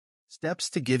Steps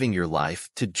to giving your life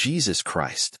to Jesus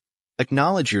Christ.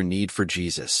 Acknowledge your need for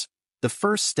Jesus. The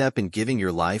first step in giving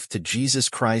your life to Jesus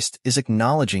Christ is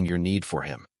acknowledging your need for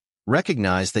Him.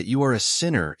 Recognize that you are a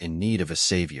sinner in need of a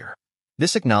Savior.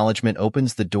 This acknowledgement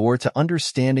opens the door to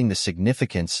understanding the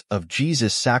significance of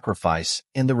Jesus' sacrifice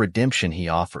and the redemption He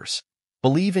offers.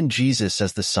 Believe in Jesus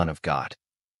as the Son of God.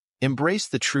 Embrace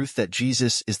the truth that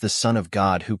Jesus is the Son of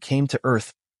God who came to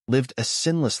earth, lived a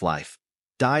sinless life,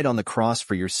 died on the cross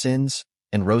for your sins,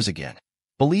 and rose again.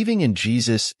 Believing in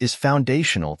Jesus is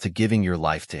foundational to giving your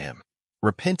life to Him.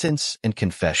 Repentance and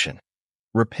confession.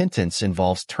 Repentance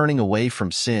involves turning away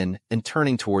from sin and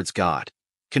turning towards God.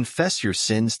 Confess your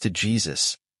sins to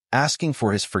Jesus, asking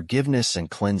for His forgiveness and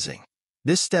cleansing.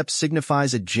 This step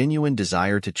signifies a genuine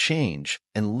desire to change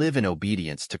and live in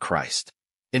obedience to Christ.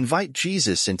 Invite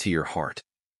Jesus into your heart.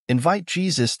 Invite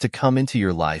Jesus to come into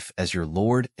your life as your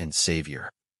Lord and Savior.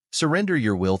 Surrender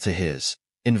your will to His,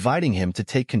 inviting Him to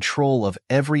take control of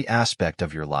every aspect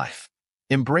of your life.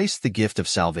 Embrace the gift of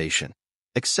salvation.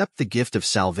 Accept the gift of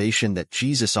salvation that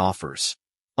Jesus offers.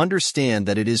 Understand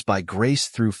that it is by grace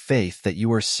through faith that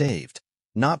you are saved,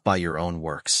 not by your own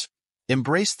works.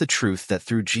 Embrace the truth that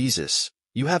through Jesus,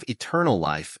 you have eternal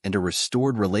life and a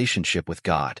restored relationship with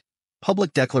God.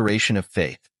 Public declaration of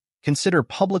faith. Consider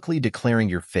publicly declaring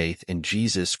your faith in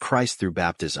Jesus Christ through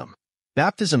baptism.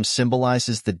 Baptism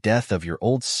symbolizes the death of your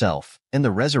old self and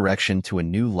the resurrection to a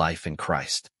new life in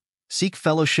Christ. Seek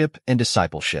fellowship and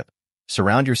discipleship.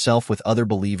 Surround yourself with other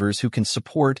believers who can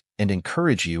support and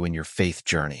encourage you in your faith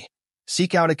journey.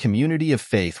 Seek out a community of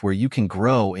faith where you can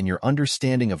grow in your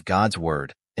understanding of God's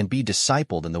Word and be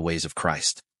discipled in the ways of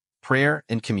Christ. Prayer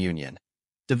and communion.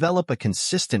 Develop a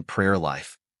consistent prayer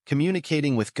life,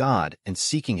 communicating with God and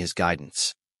seeking His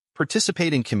guidance.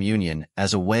 Participate in communion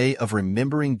as a way of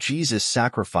remembering Jesus'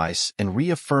 sacrifice and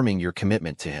reaffirming your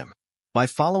commitment to Him. By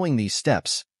following these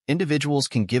steps, individuals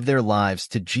can give their lives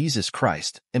to Jesus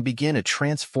Christ and begin a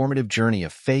transformative journey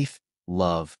of faith,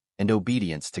 love, and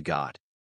obedience to God.